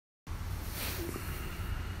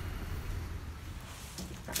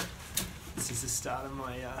This is the start of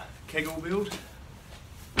my Keggle build.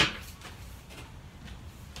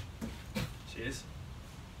 Cheers.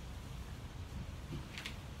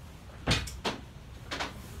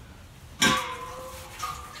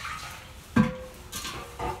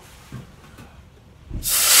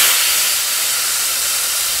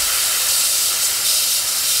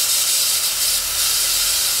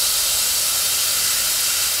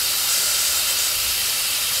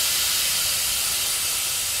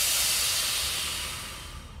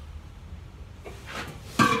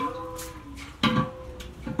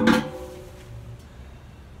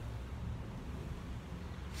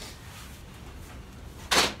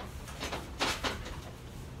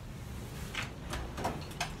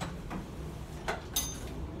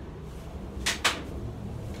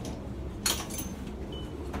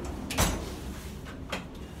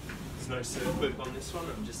 No circlip on this one,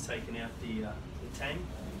 I'm just taking out the tang.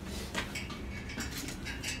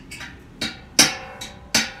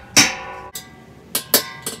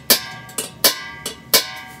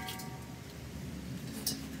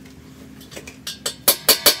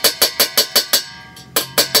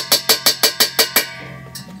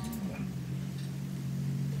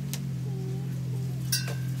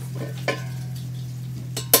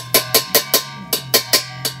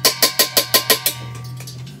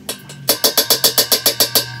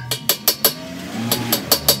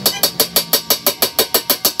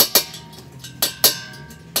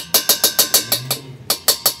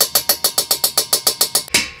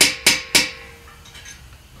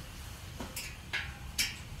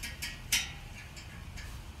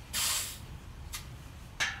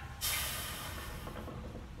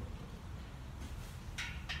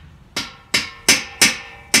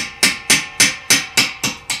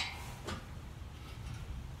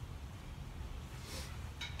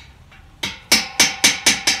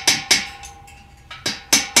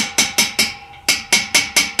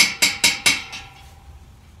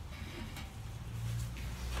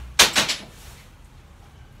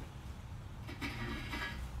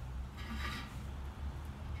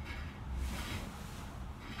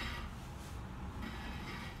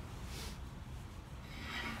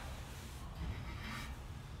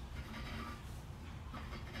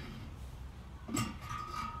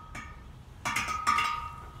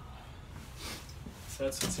 So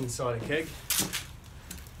that's what's inside a keg.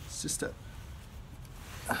 It's just a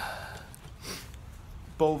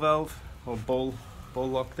ball valve or ball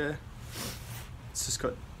lock there. It's just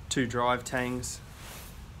got two drive tangs,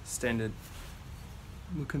 standard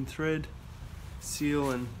looking thread, seal,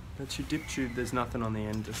 and that's your dip tube. There's nothing on the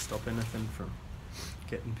end to stop anything from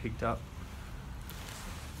getting picked up.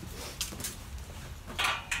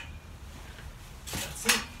 That's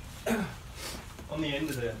it. On the end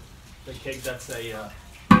of the keg, that's a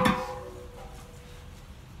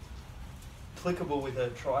clickable with a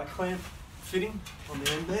tri-clamp fitting on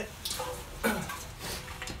the end there. I don't know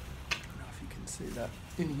if you can see that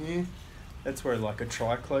in here. That's where like a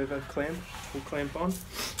tri-clover clamp will clamp on.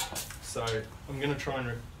 So I'm going to try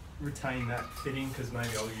and retain that fitting because maybe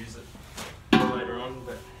I'll use it later on.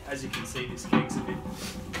 But as you can see, this keg's a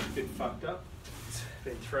bit fucked up. It's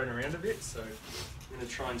been thrown around a bit, so I'm going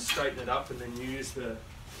to try and straighten it up and then use the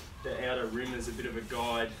outer rim as a bit of a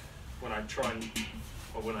guide when I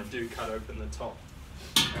when I do cut open the top.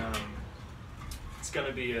 It's going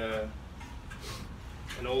to be an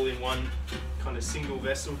all-in-one kind of single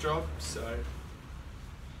vessel job, so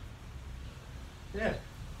yeah,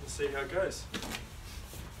 we'll see how it goes.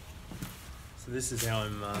 So this is how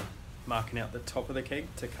I'm marking out the top of the keg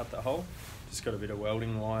to cut the hole. Just got a bit of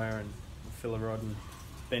welding wire and a filler rod and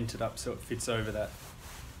bent it up so it fits over that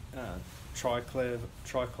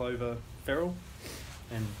triclover ferrule,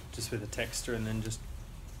 and just with a texture, and then just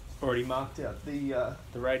already marked out the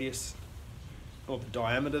radius or the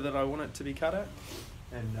diameter that I want it to be cut at,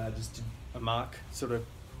 and just did a mark sort of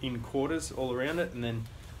in quarters all around it, and then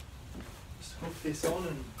just hook this on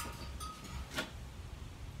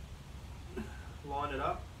and line it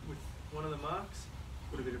up with one of the marks,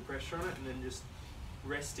 put a bit of pressure on it, and then just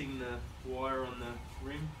resting the wire on the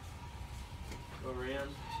rim around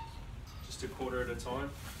just a quarter at a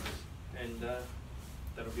time, and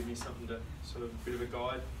that'll give me something to sort of a bit of a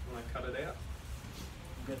guide when I cut it out.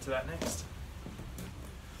 We'll get to that next.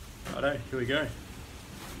 Righto, here we go.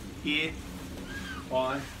 Ear,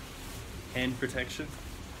 eye, hand protection.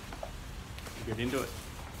 We'll get into it.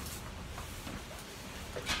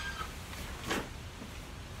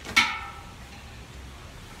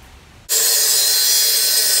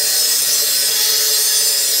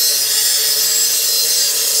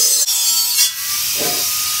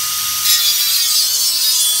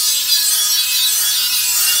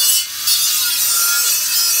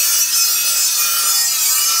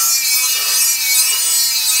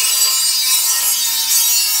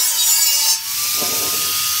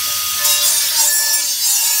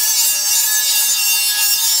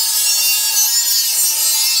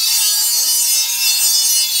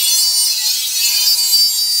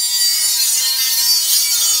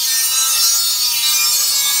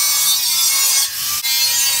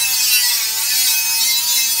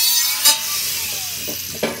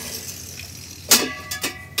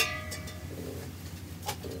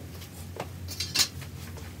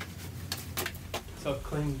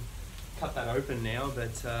 cut that open now,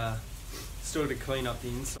 but still to clean up the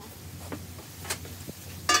inside.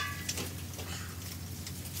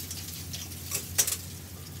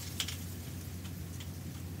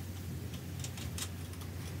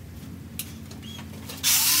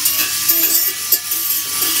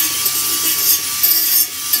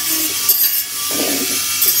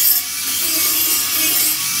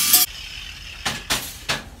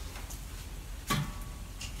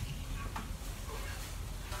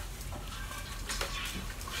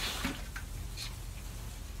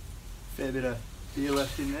 Fair bit of beer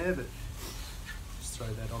left in there, but just throw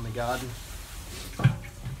that on the garden.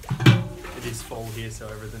 It is fall here, so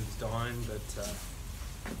everything's dying, but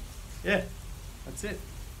yeah, that's it.